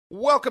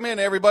Welcome in,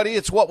 everybody.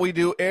 It's what we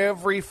do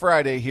every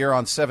Friday here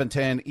on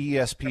 710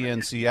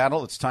 ESPN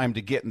Seattle. It's time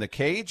to get in the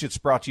cage. It's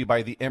brought to you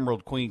by the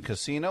Emerald Queen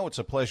Casino. It's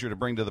a pleasure to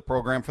bring to the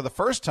program for the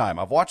first time.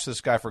 I've watched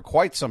this guy for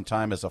quite some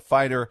time as a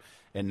fighter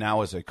and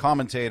now as a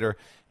commentator,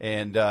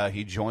 and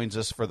he joins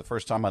us for the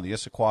first time on the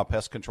Issaquah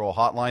Pest Control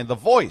Hotline. The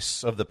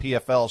voice of the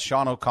PFL,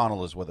 Sean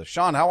O'Connell, is with us.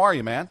 Sean, how are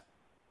you, man?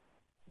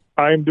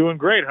 I'm doing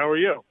great. How are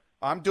you?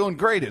 I'm doing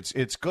great.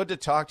 It's good to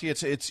talk to you.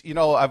 It's you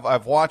know,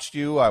 I've watched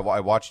you. I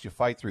watched you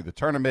fight through the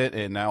tournament,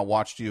 and now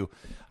watched you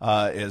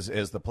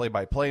as the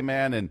play-by-play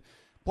man. And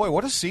boy,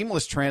 what a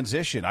seamless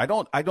transition. I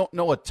don't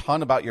know a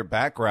ton about your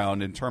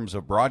background in terms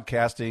of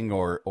broadcasting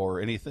or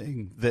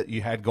anything that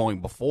you had going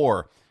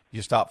before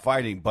you stopped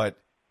fighting, but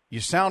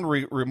you sound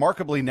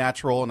remarkably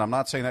natural. And I'm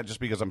not saying that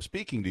just because I'm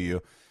speaking to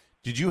you.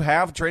 Did you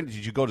have training?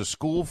 Did you go to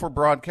school for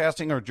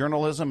broadcasting or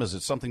journalism? Is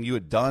it something you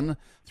had done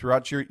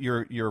throughout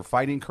your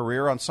fighting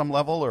career on some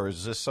level, or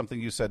is this something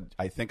you said,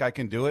 I think I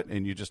can do it,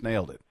 and you just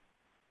nailed it?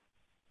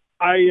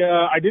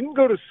 I didn't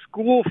go to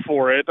school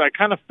for it. I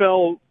kind of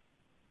fell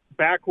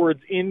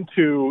backwards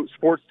into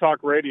sports talk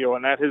radio,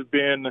 and that has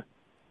been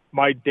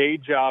my day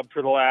job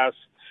for the last,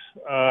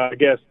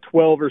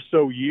 12 or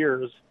so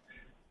years.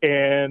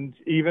 And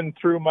even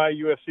through my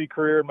UFC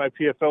career and my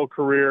PFL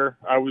career,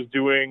 I was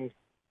doing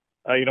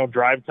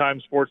drive time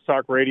sports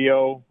talk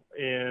radio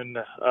in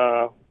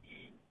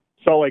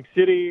Salt Lake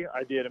City.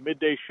 I did a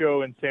midday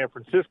show in San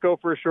Francisco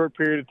for a short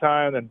period of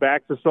time, then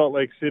back to Salt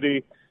Lake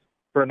City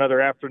for another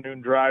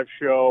afternoon drive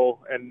show.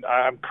 And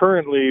I'm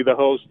currently the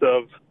host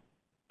of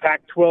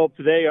Pac-12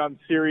 Today on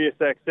Sirius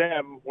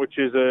XM, which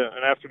is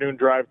an afternoon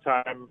drive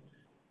time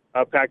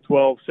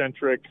Pac-12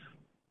 centric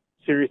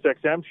Sirius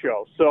XM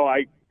show. So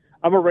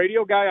I'm a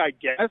radio guy, I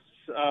guess,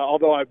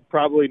 although I'm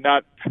probably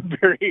not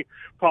very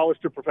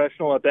polished or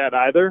professional at that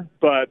either.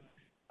 But,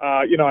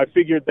 I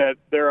figured that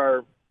there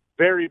are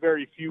very,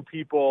 very few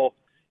people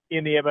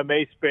in the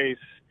MMA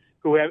space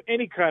who have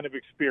any kind of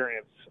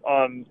experience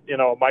on,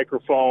 a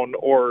microphone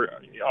or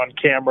on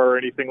camera or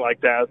anything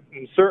like that.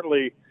 And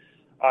certainly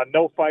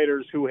no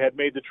fighters who had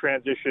made the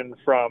transition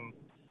from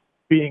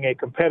being a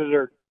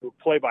competitor to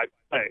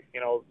play-by-play.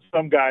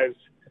 Some guys,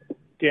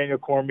 Daniel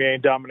Cormier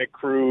and Dominic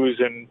Cruz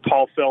and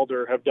Paul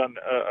Felder, have done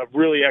a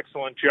really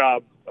excellent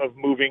job of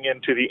moving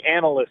into the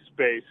analyst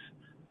space,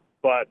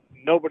 but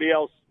nobody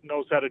else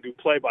knows how to do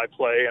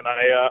play-by-play, and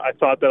I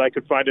thought that I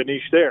could find a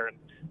niche there, and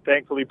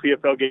thankfully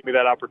PFL gave me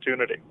that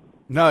opportunity.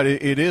 No,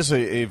 it is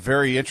a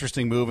very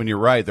interesting move, and you're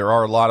right. There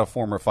are a lot of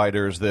former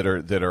fighters that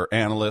are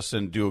analysts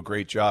and do a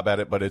great job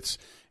at it, but it's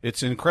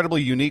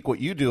incredibly unique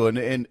what you do,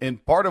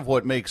 and part of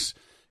what makes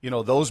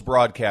those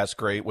broadcasts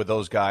great with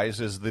those guys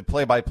is the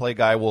play-by-play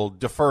guy will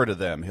defer to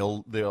them.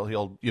 He'll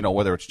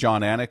whether it's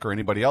John Anik or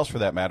anybody else for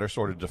that matter,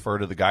 sort of defer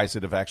to the guys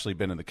that have actually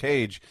been in the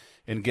cage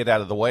and get out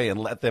of the way and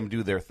let them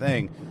do their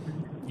thing.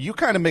 You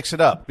kind of mix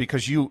it up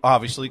because you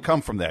obviously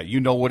come from that.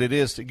 You know what it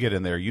is to get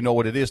in there. You know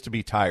what it is to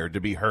be tired,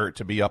 to be hurt,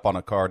 to be up on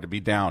a card, to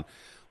be down,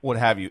 what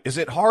have you. Is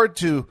it hard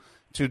to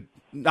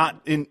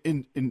not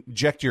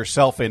inject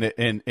yourself in it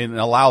and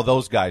allow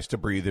those guys to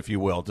breathe, if you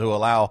will, to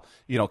allow,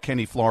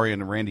 Kenny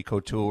Florian and Randy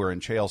Couture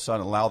and Chael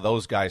Sonnen, allow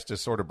those guys to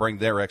sort of bring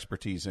their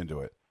expertise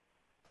into it?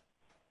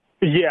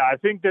 Yeah, I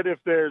think that if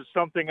there's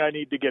something I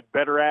need to get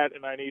better at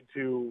and I need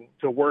to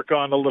work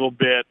on a little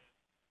bit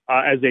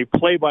as a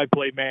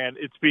play-by-play man,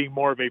 it's being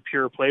more of a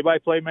pure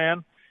play-by-play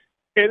man.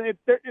 And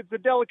it's a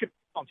delicate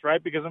balance,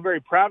 right? Because I'm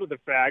very proud of the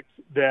fact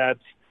that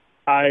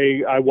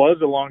I was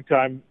a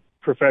long-time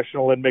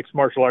professional in mixed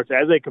martial arts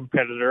as a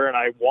competitor, and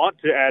I want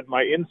to add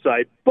my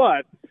insight,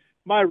 but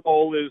my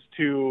role is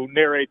to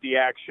narrate the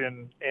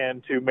action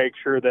and to make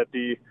sure that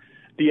the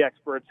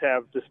experts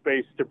have the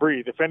space to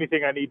breathe. If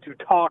anything, I need to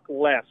talk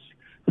less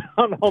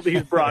on all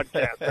these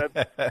broadcasts.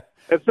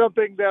 That's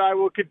something that I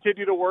will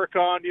continue to work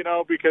on,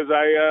 because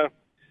I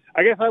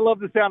guess I love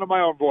the sound of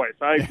my own voice.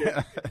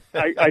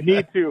 I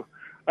need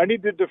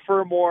to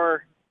defer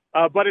more,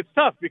 but it's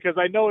tough because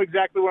I know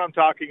exactly what I'm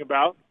talking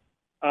about.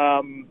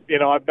 I'm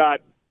not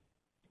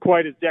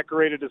quite as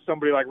decorated as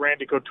somebody like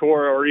Randy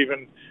Couture or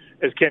even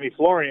as Kenny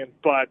Florian,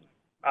 but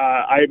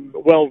I'm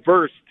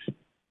well-versed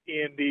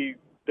in the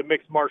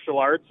mixed martial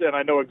arts, and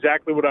I know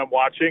exactly what I'm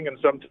watching, and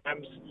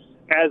sometimes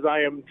as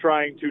I am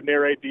trying to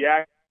narrate the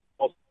action,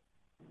 I'm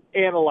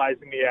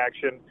analyzing the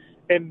action.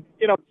 And,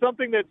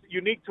 something that's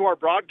unique to our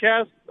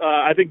broadcast,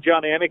 I think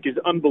John Anik is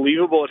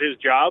unbelievable at his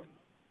job,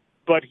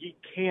 but he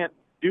can't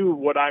do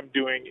what I'm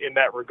doing in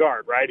that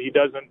regard, right? He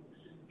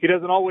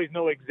doesn't always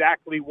know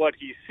exactly what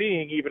he's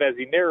seeing, even as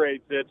he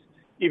narrates it,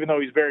 even though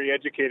he's very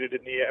educated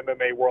in the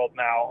MMA world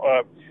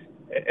now.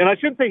 And I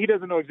shouldn't say he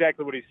doesn't know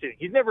exactly what he's seeing.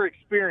 He's never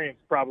experienced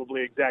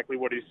probably exactly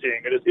what he's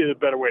seeing. It is a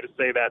better way to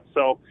say that.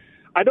 So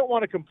I don't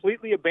want to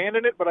completely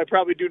abandon it, but I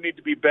probably do need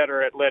to be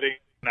better at letting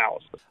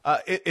analysis.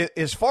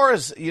 As far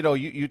as,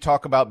 you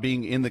talk about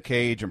being in the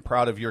cage and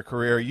proud of your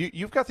career,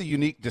 you've got the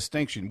unique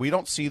distinction. We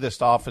don't see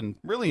this often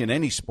really in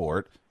any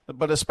sport,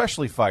 but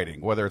especially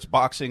fighting, whether it's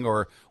boxing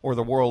or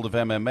the world of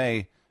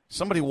MMA,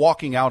 somebody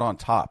walking out on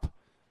top.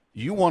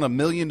 You won $1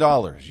 million.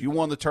 You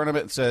won the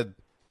tournament and said,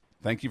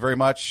 Thank you very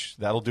much.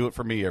 That'll do it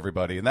for me,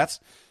 everybody. And that's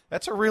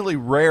a really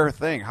rare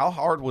thing. How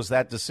hard was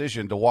that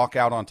decision to walk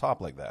out on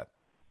top like that?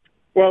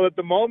 Well, at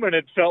the moment,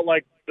 it felt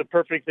like the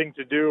perfect thing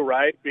to do,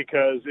 right?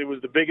 Because it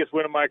was the biggest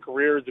win of my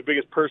career, it was the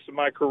biggest purse of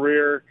my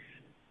career,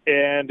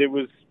 and it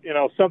was,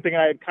 something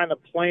I had kind of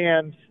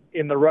planned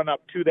in the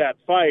run-up to that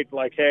fight,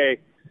 like, hey,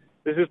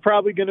 this is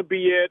probably going to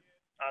be it.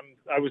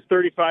 I was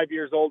 35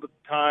 years old at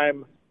the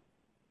time.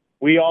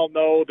 We all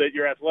know that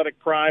your athletic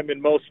prime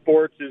in most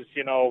sports is,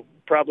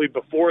 probably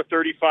before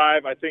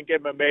 35. I think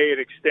MMA, it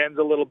extends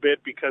a little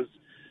bit because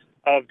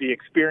of the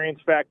experience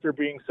factor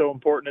being so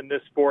important in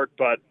this sport,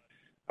 but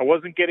I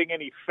wasn't getting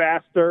any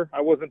faster.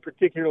 I wasn't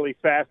particularly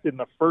fast in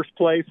the first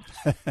place.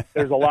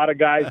 There's a lot of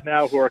guys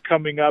now who are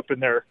coming up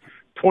and they're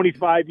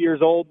 25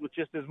 years old with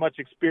just as much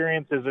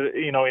experience as,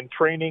 in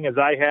training as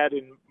I had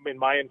in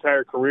my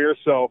entire career.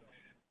 So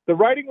the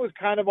writing was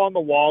kind of on the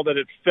wall that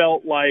it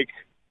felt like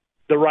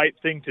the right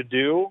thing to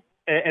do.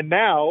 And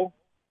now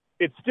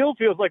it still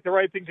feels like the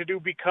right thing to do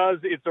because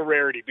it's a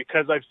rarity,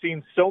 because I've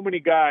seen so many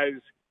guys,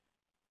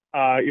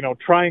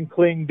 try and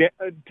cling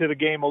to the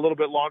game a little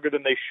bit longer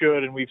than they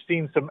should. And we've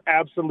seen some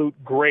absolute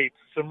greats,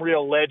 some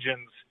real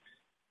legends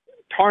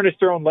tarnish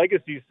their own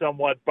legacies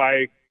somewhat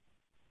by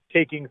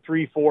taking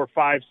 3, 4,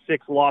 5,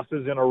 6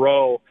 losses in a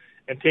row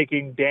and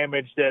taking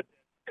damage that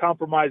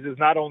compromises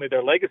not only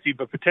their legacy,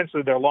 but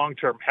potentially their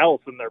long-term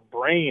health and their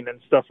brain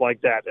and stuff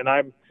like that. And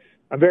I'm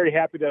very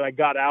happy that I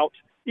got out,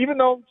 even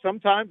though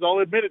sometimes I'll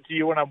admit it to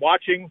you, when I'm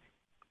watching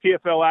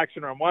PFL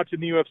action or I'm watching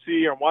the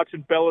UFC or I'm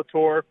watching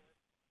Bellator,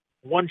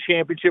 one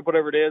championship,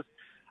 whatever it is,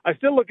 I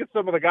still look at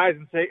some of the guys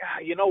and say,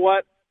 you know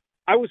what?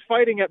 I was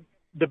fighting at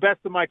the best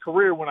of my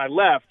career when I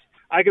left.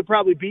 I could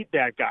probably beat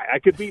that guy. I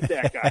could beat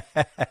that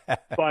guy.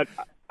 But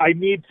I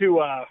need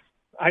to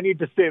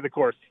stay the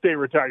course, stay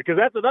retired, because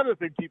that's another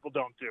thing people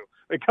don't do.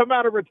 They come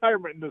out of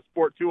retirement in this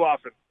sport too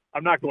often.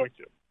 I'm not going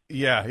to.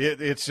 Yeah,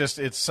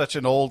 it's such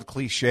an old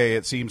cliche.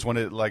 It seems when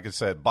it, like I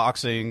said,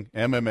 boxing,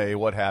 MMA,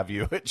 what have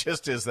you, it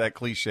just is that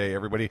cliche.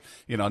 Everybody,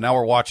 now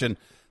we're watching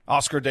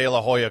Oscar De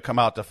La Hoya come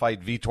out to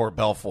fight Vitor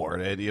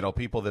Belfort, and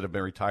people that have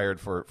been retired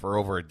for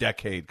over a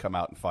decade come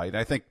out and fight. And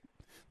I think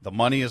the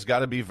money has got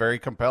to be very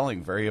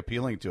compelling, very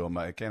appealing to them.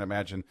 I can't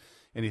imagine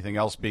anything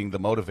else being the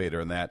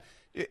motivator in that.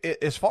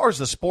 As far as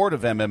the sport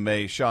of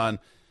MMA, Sean,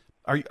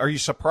 are you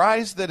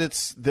surprised that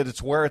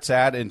it's where it's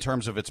at in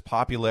terms of its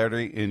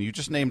popularity? And you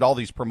just named all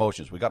these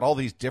promotions. We got all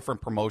these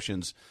different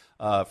promotions.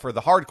 For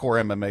the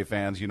hardcore MMA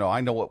fans,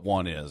 I know what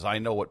ONE is. I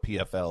know what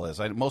PFL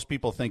is. Most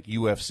people think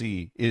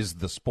UFC is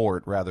the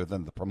sport rather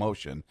than the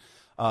promotion.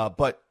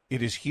 But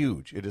it is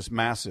huge. It is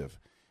massive.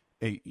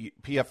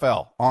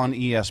 PFL on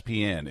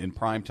ESPN in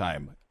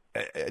primetime.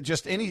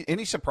 Just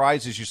any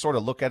surprise as you sort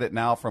of look at it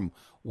now from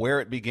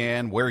where it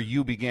began, where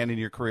you began in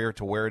your career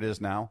to where it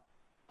is now?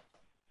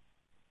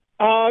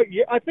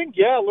 Yeah, I think,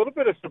 a little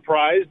bit of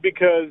surprise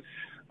because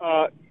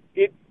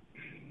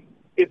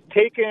it's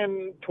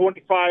taken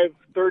 25,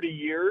 30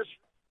 years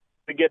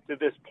to get to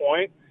this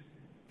point.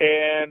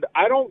 And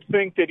I don't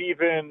think that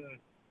even,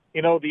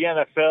 the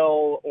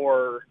NFL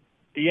or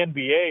the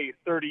NBA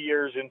 30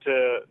 years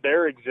into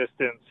their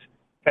existence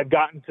had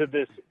gotten to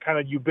this kind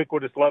of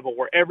ubiquitous level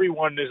where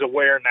everyone is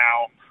aware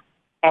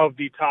now of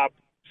the top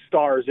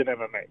stars in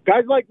MMA.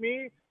 Guys like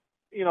me,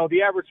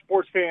 the average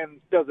sports fan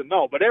doesn't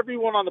know, but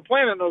everyone on the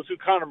planet knows who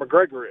Conor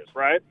McGregor is,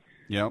 right?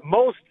 Yeah.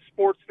 Most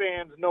sports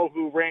fans know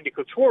who Randy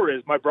Couture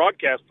is, my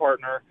broadcast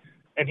partner,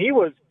 and he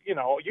was,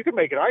 you can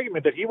make an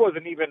argument that he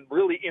wasn't even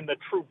really in the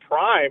true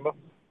prime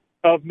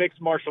of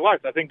mixed martial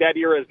arts. I think that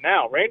era is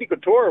now. Randy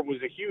Couture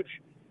was a huge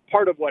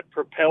part of what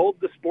propelled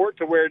the sport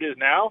to where it is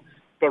now,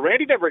 but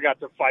Randy never got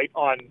to fight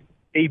on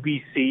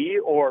ABC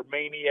or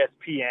main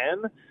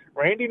ESPN.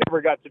 Randy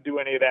never got to do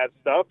any of that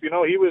stuff.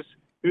 He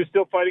was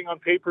still fighting on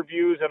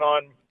pay-per-views and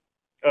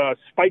on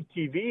Spike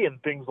TV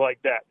and things like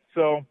that.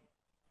 So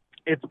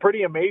it's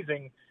pretty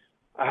amazing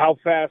how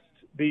fast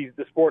the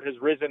sport has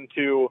risen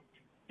to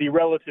the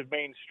relative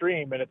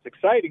mainstream, and it's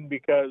exciting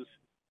because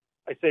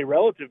I say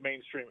relative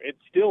mainstream. It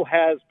still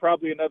has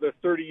probably another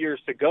 30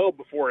 years to go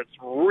before it's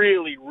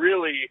really,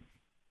 really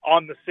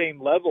on the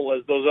same level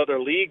as those other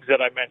leagues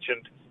that I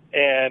mentioned,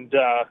 and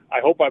I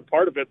hope I'm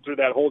part of it through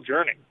that whole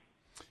journey.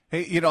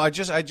 Hey, I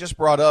just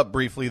brought up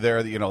briefly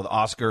there, the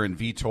Oscar and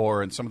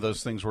Vitor and some of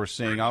those things we're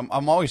seeing.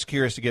 I'm always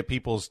curious to get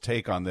people's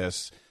take on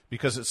this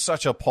because it's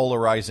such a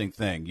polarizing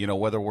thing.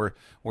 Whether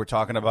we're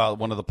talking about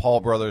one of the Paul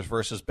brothers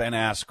versus Ben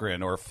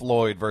Askren or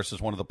Floyd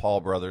versus one of the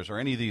Paul brothers or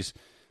any of these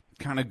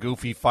kind of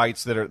goofy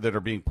fights that are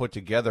being put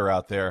together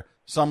out there.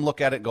 Some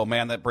look at it and go,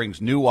 man, that brings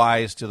new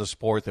eyes to the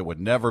sport that would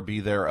never be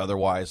there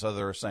otherwise.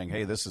 Others are saying,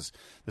 hey, this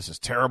is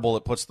terrible.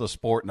 It puts the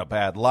sport in a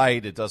bad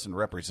light. It doesn't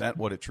represent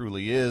what it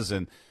truly is.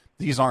 And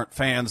these aren't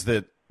fans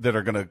that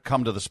are going to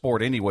come to the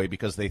sport anyway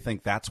because they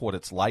think that's what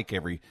it's like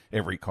every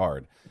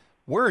card.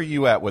 Where are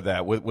you at with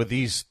that, with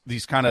these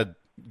kind of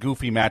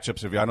goofy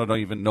matchups? I don't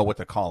even know what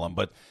to call them,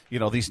 but,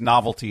 these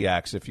novelty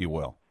acts, if you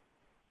will.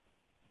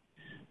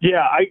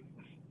 Yeah,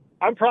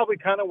 I'm probably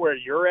kind of where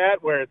you're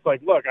at, where it's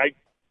like, look,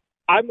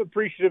 I'm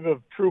appreciative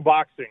of true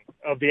boxing,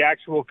 of the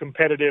actual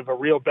competitive, a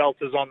real belt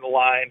is on the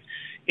line,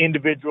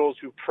 individuals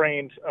who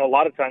trained a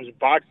lot of times in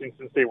boxing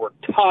since they were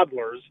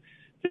toddlers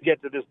to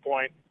get to this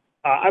point.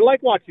 I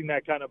like watching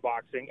that kind of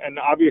boxing, and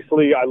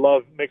obviously I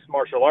love mixed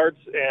martial arts,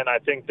 and I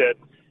think that,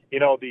 you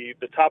know, the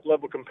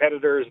top-level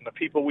competitors and the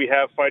people we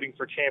have fighting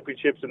for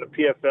championships in the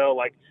PFL,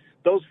 like,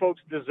 those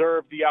folks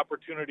deserve the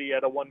opportunity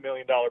at a $1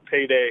 million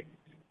payday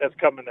that's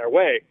coming their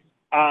way.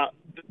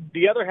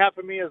 The other half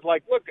of me is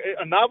like, look,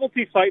 a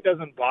novelty fight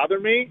doesn't bother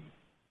me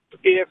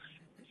if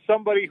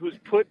somebody who's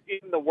put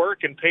in the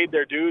work and paid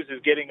their dues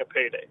is getting a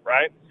payday,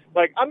 right?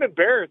 Like, I'm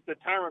embarrassed that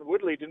Tyron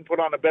Woodley didn't put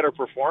on a better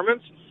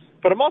performance,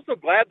 but I'm also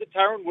glad that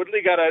Tyron Woodley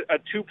got a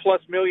 $2+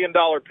 million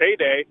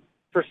payday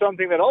for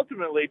something that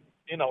ultimately,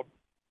 you know,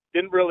 he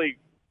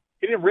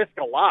didn't risk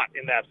a lot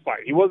in that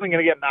fight. He wasn't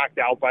going to get knocked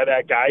out by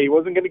that guy. He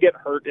wasn't going to get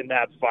hurt in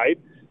that fight.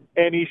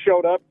 And he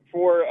showed up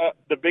for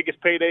the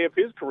biggest payday of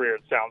his career,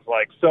 it sounds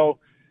like. So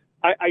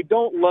I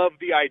don't love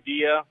the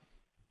idea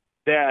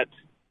that,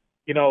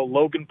 you know,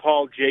 Logan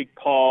Paul, Jake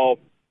Paul,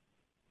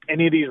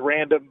 any of these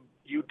random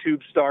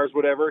YouTube stars,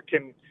 whatever,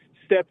 can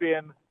step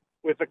in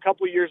with a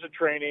couple of years of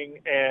training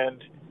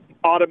and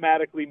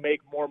automatically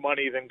make more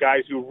money than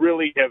guys who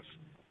really have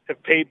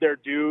paid their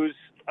dues.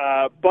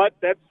 But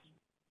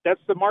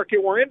that's the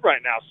market we're in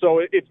right now. So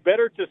it's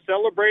better to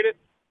celebrate it,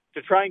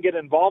 to try and get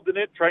involved in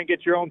it, try and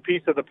get your own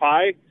piece of the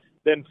pie,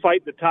 than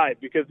fight the tide,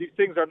 because these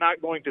things are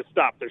not going to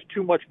stop. There's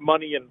too much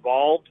money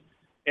involved.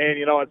 And,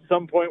 you know, at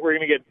some point we're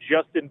going to get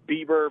Justin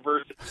Bieber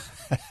versus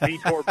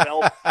Vitor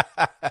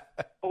Belfort.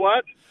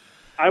 What?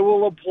 I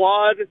will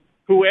applaud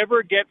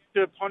whoever gets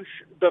to punch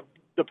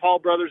the Paul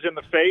brothers in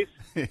the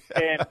face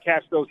and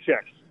cash those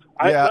checks.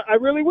 I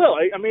really will.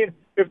 I mean,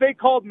 if they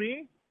called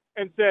me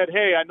and said,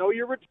 hey, I know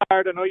you're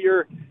retired, I know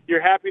you're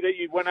happy that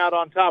you went out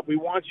on top, we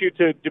want you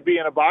to be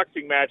in a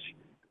boxing match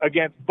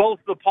against both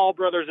the Paul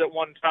brothers at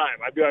one time,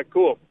 I'd be like,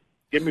 cool,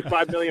 give me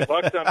 $5 million,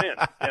 I'm in.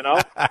 You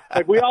know,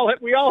 like we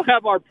all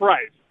have our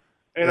price,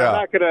 and I'm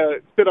not going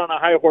to sit on a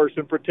high horse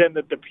and pretend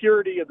that the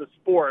purity of the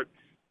sport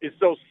is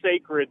so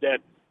sacred that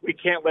we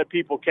can't let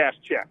people cash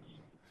checks.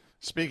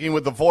 Speaking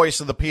with the voice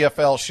of the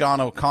PFL,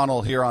 Sean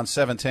O'Connell, here on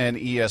 710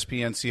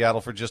 ESPN Seattle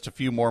for just a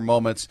few more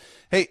moments.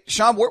 Hey,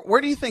 Sean,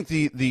 where do you think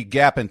the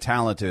gap in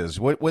talent is?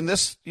 When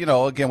this, you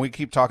know, again, we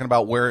keep talking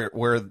about where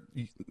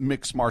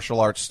mixed martial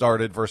arts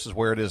started versus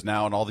where it is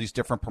now, and all these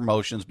different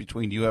promotions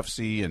between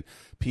UFC and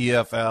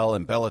PFL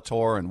and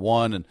Bellator and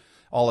ONE and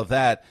all of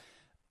that.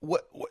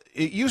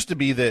 It used to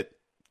be that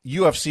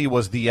UFC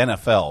was the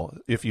NFL,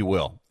 if you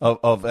will,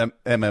 of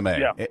MMA.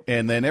 Yeah.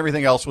 And then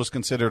everything else was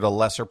considered a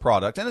lesser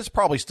product. And it's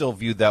probably still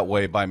viewed that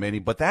way by many.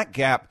 But that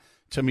gap,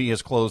 to me,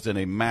 has closed in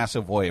a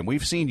massive way. And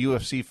we've seen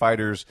UFC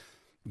fighters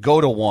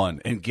go to ONE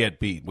and get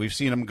beat. We've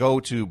seen them go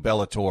to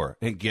Bellator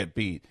and get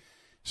beat.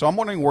 So I'm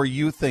wondering where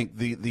you think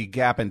the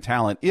gap in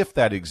talent, if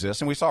that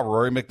exists. And we saw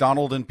Rory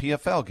McDonald in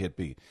PFL get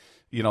beat.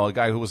 You know, a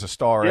guy who was a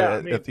star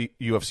at the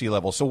UFC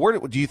level. So where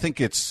do you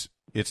think it's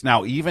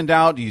now evened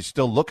out? Do you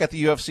still look at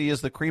the UFC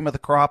as the cream of the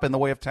crop in the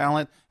way of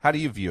talent? How do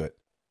you view it?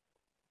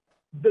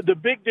 The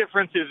big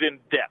difference is in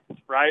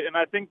depth, right? And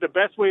I think the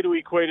best way to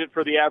equate it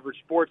for the average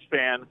sports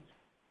fan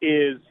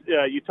is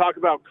you talk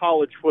about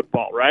college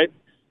football, right?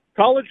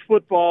 College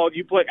football,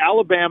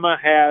 Alabama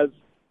has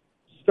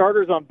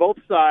starters on both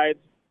sides,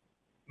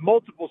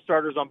 multiple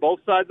starters on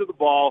both sides of the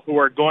ball who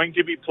are going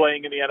to be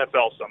playing in the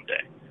NFL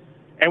someday.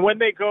 And when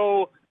they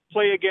go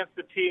play against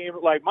a team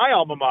like my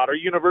alma mater,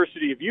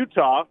 University of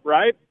Utah,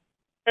 right?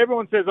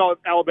 Everyone says, oh,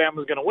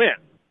 Alabama's going to win.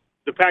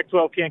 The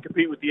Pac-12 can't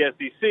compete with the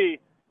SEC,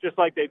 just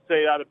like they'd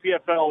say the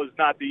PFL is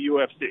not the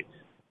UFC.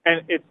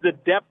 And it's the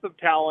depth of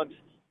talent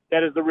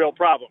that is the real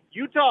problem.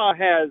 Utah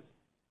has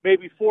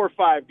maybe 4 or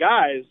 5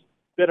 guys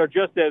that are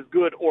just as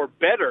good or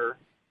better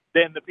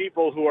than the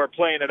people who are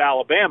playing at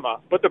Alabama.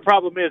 But the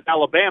problem is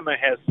Alabama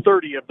has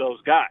 30 of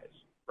those guys,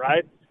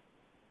 right?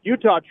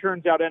 Utah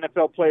churns out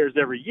NFL players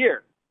every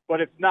year,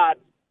 but it's not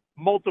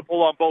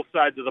multiple on both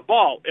sides of the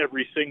ball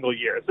every single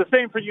year. It's the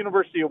same for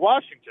University of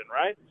Washington,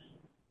 right?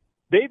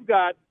 They've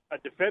got a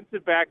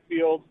defensive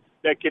backfield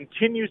that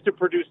continues to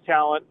produce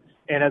talent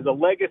and has a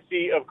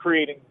legacy of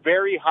creating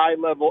very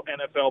high-level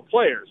NFL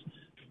players.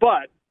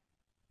 But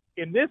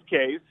in this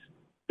case,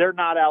 they're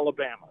not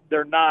Alabama.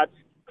 They're not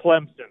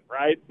Clemson,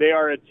 right? They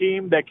are a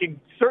team that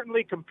can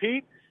certainly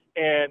compete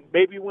and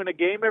maybe win a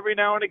game every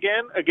now and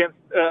again against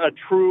a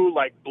true,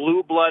 like,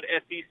 blue blood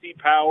SEC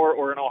power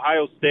or an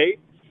Ohio State.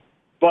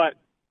 But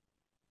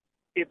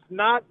it's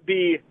not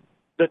the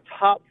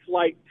top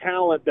flight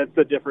talent that's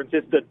the difference.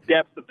 It's the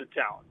depth of the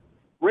talent.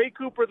 Ray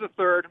Cooper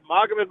III,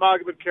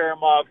 Magomed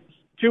Karamov,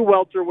 2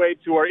 welterweights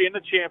who are in a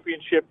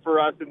championship for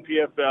us in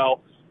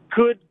PFL,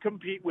 could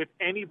compete with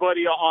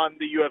anybody on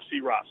the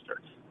UFC roster.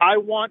 I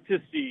want to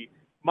see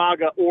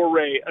Maga or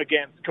Ray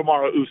against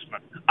Kamaru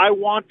Usman. I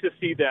want to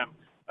see them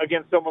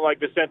against someone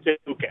like Vicente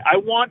Luque. I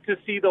want to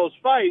see those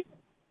fights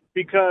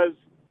because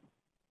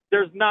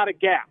there's not a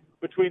gap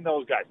between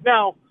those guys.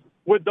 Now,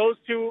 would those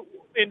 2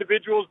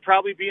 individuals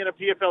probably be in a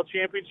PFL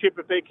championship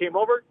if they came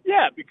over?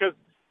 Yeah, because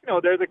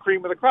they're the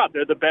cream of the crop.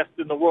 They're the best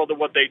in the world at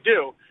what they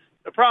do.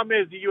 The problem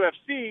is the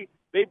UFC,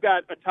 they've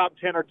got a top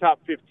 10 or top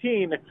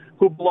 15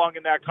 who belong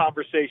in that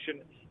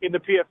conversation. In the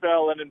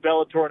PFL and in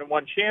Bellator and in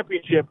one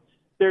championship,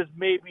 there's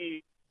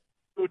maybe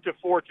 2 to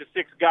 4 to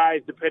 6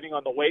 guys, depending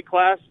on the weight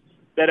class,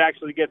 that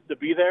actually gets to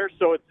be there.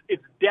 So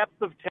it's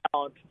depth of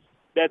talent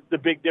that's the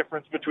big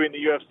difference between the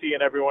UFC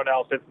and everyone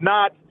else. It's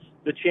not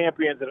the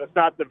champions and it's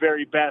not the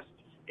very best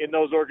in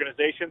those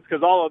organizations,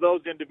 because all of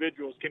those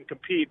individuals can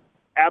compete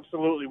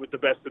absolutely with the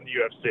best in the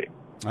UFC.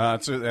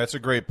 That's a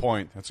great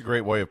point. That's a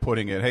great way of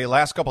putting it. Hey,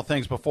 last couple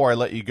things before I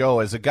let you go.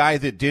 As a guy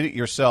that did it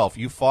yourself,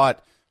 you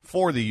fought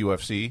for the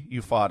UFC.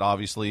 You fought,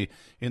 obviously,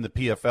 in the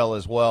PFL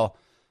as well.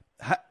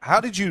 How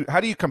do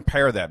you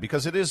compare that?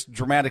 Because it is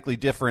dramatically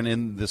different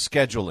in the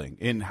scheduling,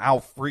 in how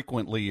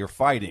frequently you're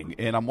fighting.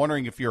 And I'm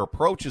wondering if your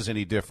approach is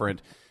any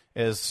different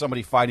as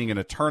somebody fighting in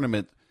a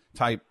tournament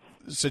type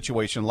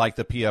situation like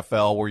the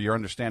PFL, where you're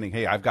understanding,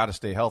 hey, I've got to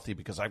stay healthy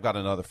because I've got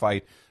another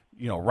fight,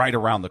 right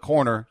around the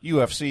corner.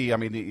 UFC, I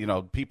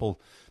mean,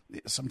 people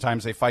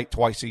sometimes they fight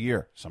twice a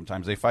year,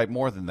 sometimes they fight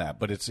more than that,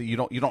 but it's you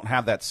don't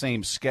have that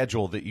same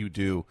schedule that you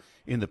do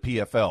in the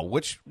PFL.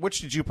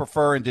 Which did you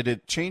prefer, and did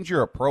it change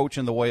your approach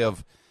in the way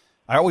of?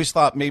 I always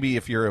thought maybe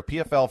if you're a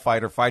PFL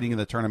fighter fighting in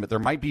the tournament, there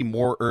might be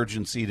more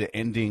urgency to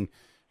ending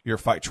your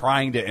fight,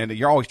 trying to end it.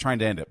 You're always trying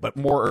to end it, but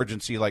more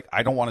urgency, like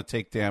I don't want to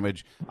take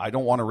damage, I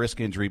don't want to risk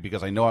injury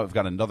because I know I've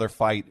got another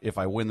fight if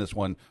I win this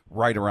one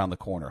right around the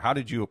corner. How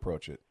did you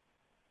approach it?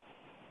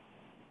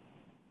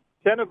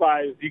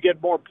 Incentivized, you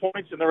get more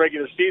points in the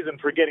regular season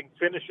for getting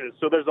finishes.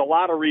 So there's a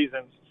lot of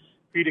reasons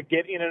for you to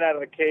get in and out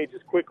of the cage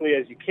as quickly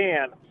as you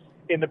can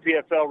in the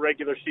PFL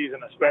regular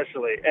season,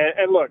 especially.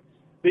 And look,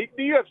 the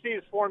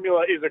UFC's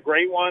formula is a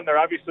great one. They're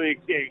obviously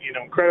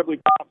incredibly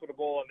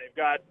profitable, and they've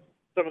got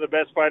some of the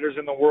best fighters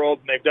in the world,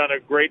 and they've done a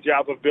great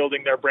job of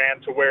building their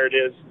brand to where it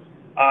is.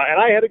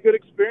 And I had a good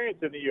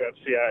experience in the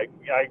UFC.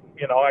 I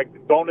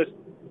bonused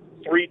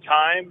 3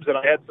 times, and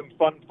I had some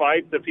fun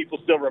fights that people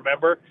still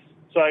remember.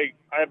 So I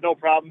have no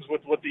problems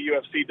with what the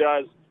UFC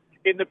does.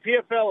 In the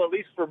PFL, at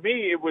least for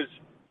me,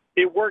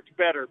 it worked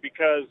better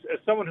because as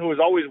someone who was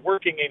always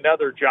working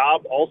another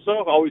job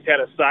also, always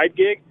had a side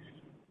gig,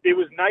 it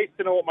was nice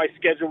to know what my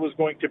schedule was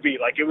going to be.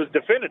 Like, it was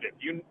definitive.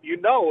 You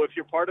know if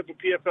you're part of a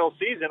PFL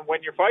season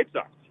when your fights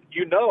are.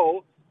 You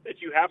know that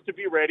you have to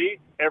be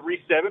ready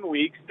every 7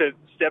 weeks to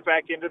step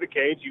back into the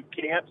cage. You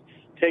can't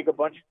take a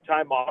bunch of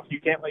time off. You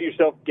can't let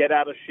yourself get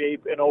out of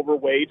shape and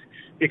overweight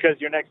because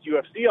your next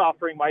UFC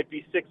offering might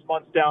be 6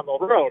 months down the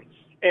road.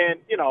 And,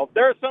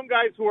 there are some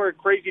guys who are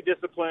crazy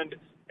disciplined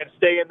and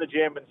stay in the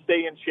gym and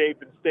stay in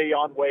shape and stay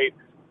on weight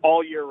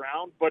all year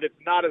round, but it's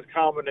not as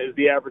common as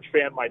the average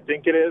fan might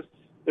think it is.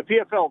 The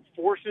PFL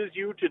forces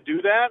you to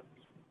do that,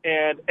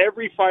 and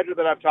every fighter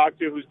that I've talked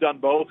to who's done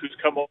both, who's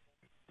come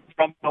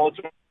from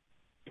Bellator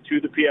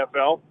to the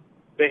PFL,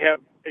 they have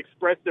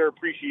expressed their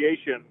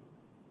appreciation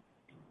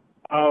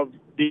of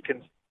the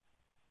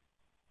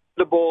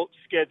considerable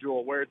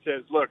schedule where it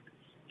says, look,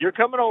 you're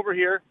coming over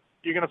here,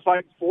 you're going to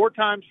fight 4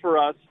 times for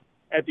us.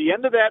 At the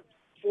end of that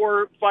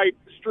 4-fight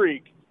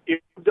streak, if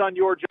you've done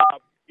your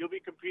job, you'll be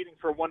competing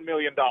for $1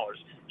 million.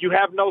 You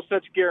have no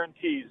such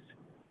guarantees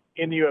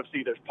in the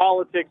UFC. There's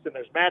politics and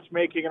there's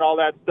matchmaking and all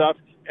that stuff.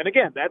 And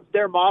again, that's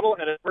their model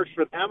and it works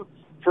for them.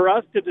 For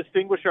us to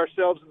distinguish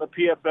ourselves in the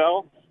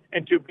PFL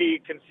and to be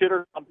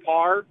considered on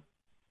par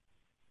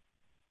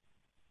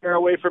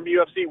away from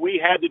UFC,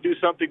 we had to do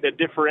something that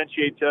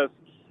differentiates us,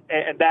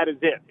 and that is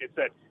it. It's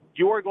that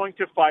you are going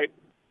to fight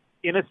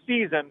in a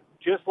season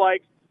just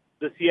like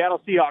the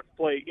Seattle Seahawks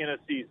play in a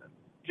season,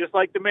 just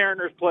like the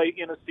Mariners play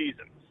in a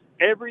season.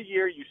 Every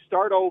year you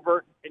start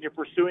over and you're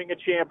pursuing a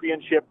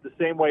championship the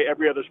same way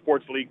every other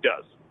sports league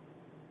does.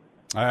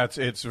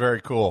 It's very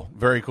cool.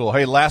 Very cool.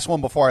 Hey, last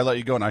one before I let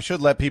you go, and I should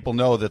let people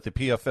know that the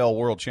PFL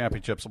World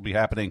Championships will be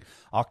happening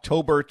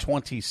October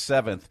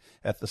 27th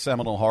at the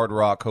Seminole Hard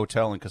Rock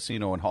Hotel and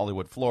Casino in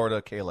Hollywood, Florida.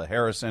 Kayla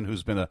Harrison,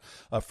 who's been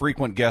a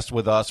frequent guest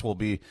with us, will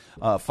be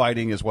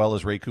fighting, as well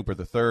as Ray Cooper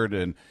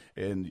III,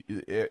 and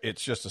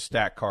it's just a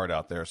stacked card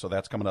out there. So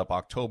that's coming up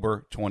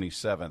October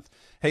 27th.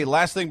 Hey,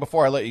 last thing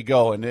before I let you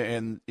go,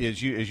 and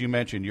as you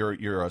mentioned,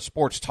 you're a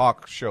sports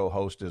talk show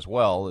host as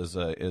well as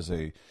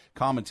a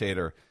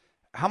commentator.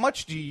 How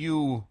much do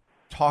you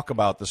talk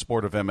about the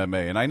sport of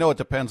MMA? And I know it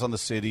depends on the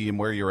city and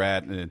where you're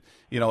at. And,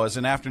 as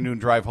an afternoon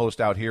drive host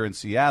out here in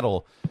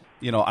Seattle,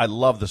 I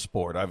love the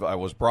sport. I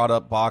was brought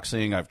up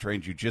boxing. I've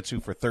trained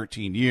jiu-jitsu for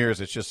 13 years.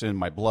 It's just in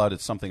my blood.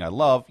 It's something I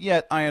love.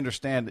 Yet I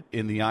understand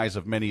in the eyes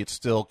of many, it's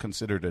still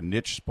considered a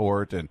niche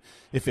sport. And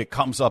if it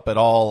comes up at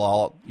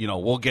all,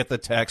 we'll get the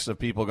text of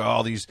people go,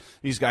 oh, these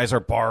guys are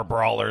bar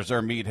brawlers.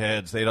 They're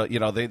meatheads. They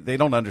don't, they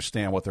don't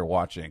understand what they're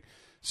watching.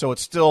 So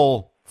it's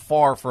still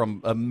far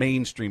from a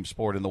mainstream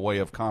sport in the way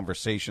of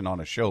conversation on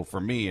a show, for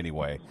me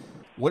anyway.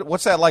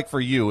 What's that like for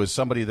you as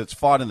somebody that's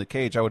fought in the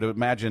cage? I would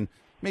imagine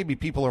maybe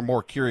people are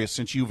more curious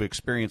since you've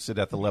experienced it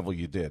at the level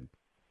you did.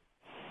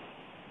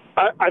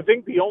 I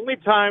think the only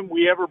time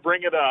we ever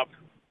bring it up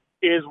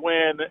is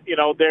when,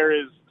 there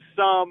is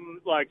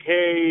some like,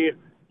 hey,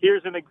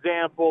 here's an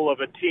example of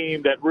a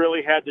team that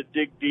really had to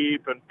dig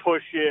deep and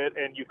push it,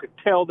 and you could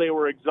tell they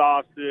were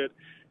exhausted.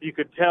 You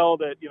could tell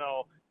that,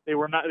 they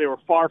were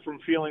far from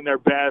feeling their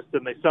best,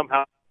 and they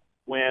somehow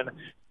win.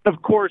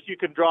 Of course, you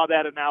can draw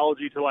that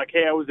analogy to like,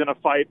 hey, I was in a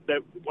fight that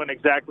went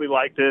exactly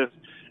like this,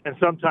 and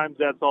sometimes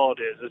that's all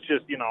it is. It's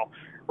just,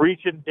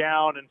 reaching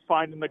down and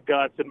finding the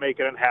guts and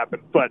making it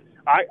happen. But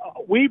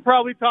we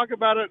probably talk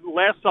about it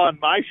less on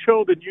my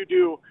show than you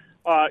do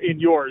in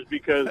yours,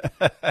 because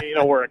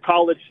we're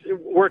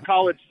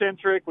college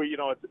centric.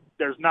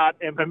 There's not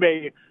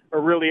MMA or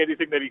really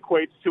anything that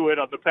equates to it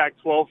on the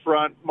Pac-12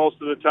 front most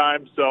of the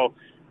time. So,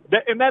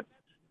 that's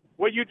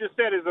what you just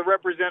said is a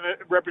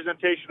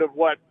representation of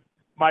what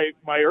my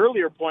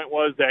earlier point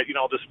was, that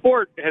the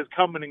sport has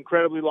come an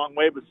incredibly long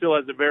way, but still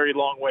has a very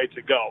long way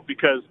to go.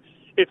 Because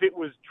if it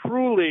was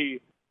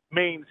truly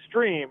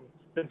mainstream,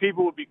 then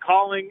people would be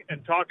calling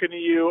and talking to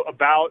you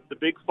about the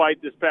big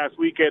fight this past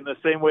weekend the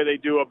same way they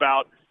do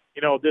about,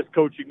 this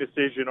coaching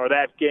decision or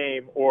that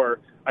game, or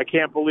I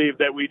can't believe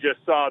that we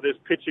just saw this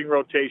pitching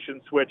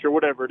rotation switch or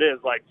whatever it is.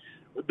 Like,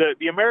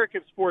 the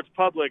American sports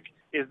public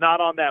is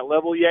not on that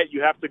level yet.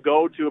 You have to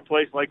go to a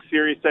place like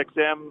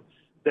SiriusXM,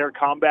 their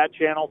combat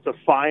channel, to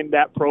find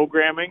that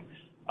programming,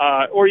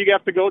 or you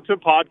have to go to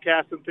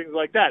podcasts and things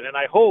like that. And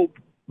I hope,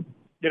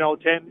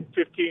 10,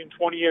 15,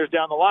 20 years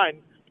down the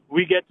line,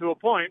 we get to a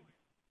point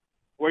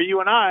where you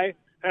and I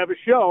have a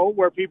show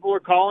where people are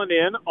calling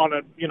in on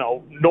a,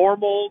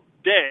 normal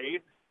day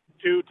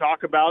to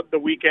talk about the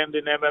weekend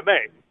in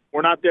MMA.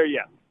 We're not there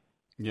yet.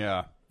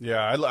 Yeah.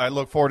 I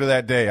look forward to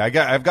that day.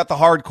 I've got the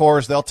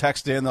hardcores. They'll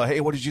text in.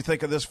 Hey, what did you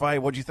think of this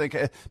fight? What did you think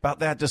about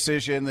that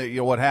decision?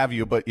 What have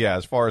you? But yeah,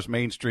 as far as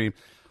mainstream,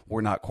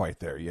 we're not quite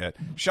there yet.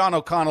 Sean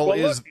O'Connell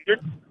is.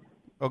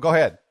 Oh, go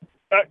ahead.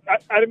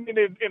 I didn't mean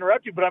to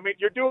interrupt you, but I mean,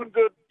 you're doing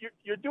good.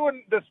 You're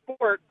doing the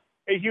sport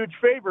a huge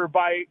favor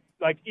by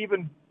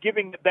even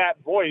giving that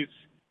voice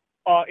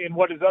in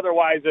what is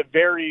otherwise a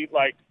very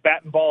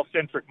bat and ball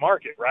centric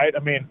market, right? I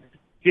mean,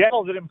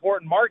 Seattle's an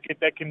important market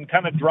that can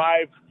kind of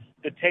drive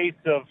the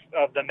taste of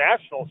the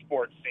national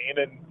sports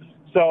scene. And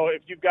so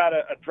if you've got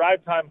a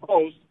drive time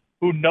host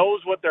who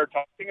knows what they're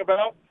talking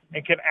about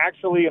and can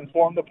actually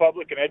inform the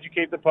public and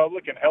educate the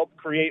public and help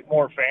create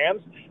more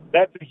fans,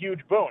 that's a huge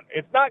boon.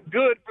 It's not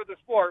good for the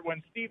sport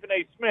when Stephen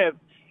A. Smith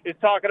is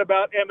talking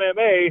about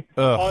MMA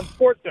on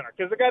SportsCenter,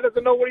 because the guy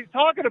doesn't know what he's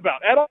talking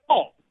about at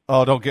all.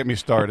 Oh, don't get me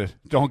started.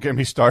 Don't get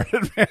me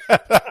started, man.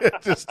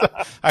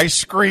 I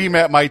scream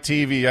at my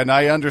TV, and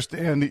I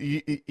understand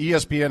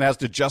ESPN has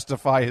to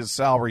justify his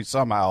salary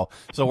somehow.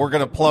 So we're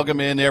going to plug him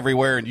in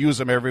everywhere and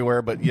use him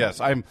everywhere. But, yes,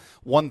 I'm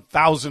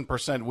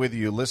 1,000% with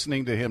you.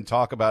 Listening to him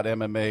talk about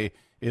MMA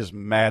is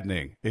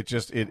maddening.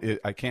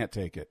 I can't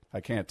take it.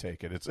 I can't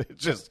take it.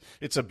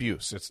 It's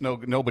abuse.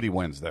 Nobody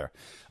wins there.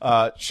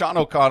 Sean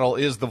O'Connell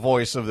is the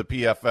voice of the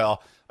PFL.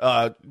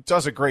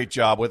 Does a great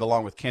job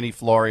along with Kenny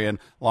Florian,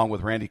 along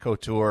with Randy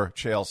Couture,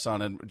 Chael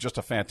Sonnen. Just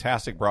a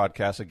fantastic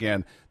broadcast.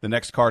 Again, the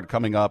next card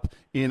coming up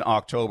in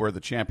October. The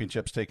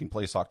championship's taking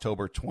place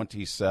October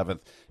 27th.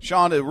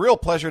 Sean, a real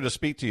pleasure to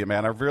speak to you,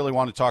 man. I really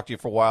want to talk to you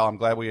for a while. I'm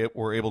glad we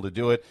were able to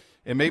do it.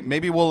 And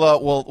maybe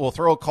we'll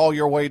throw a call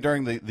your way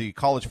during the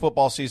college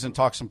football season,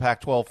 talk some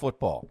Pac-12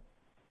 football.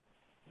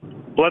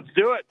 Let's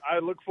do it. I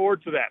look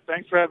forward to that.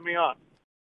 Thanks for having me on.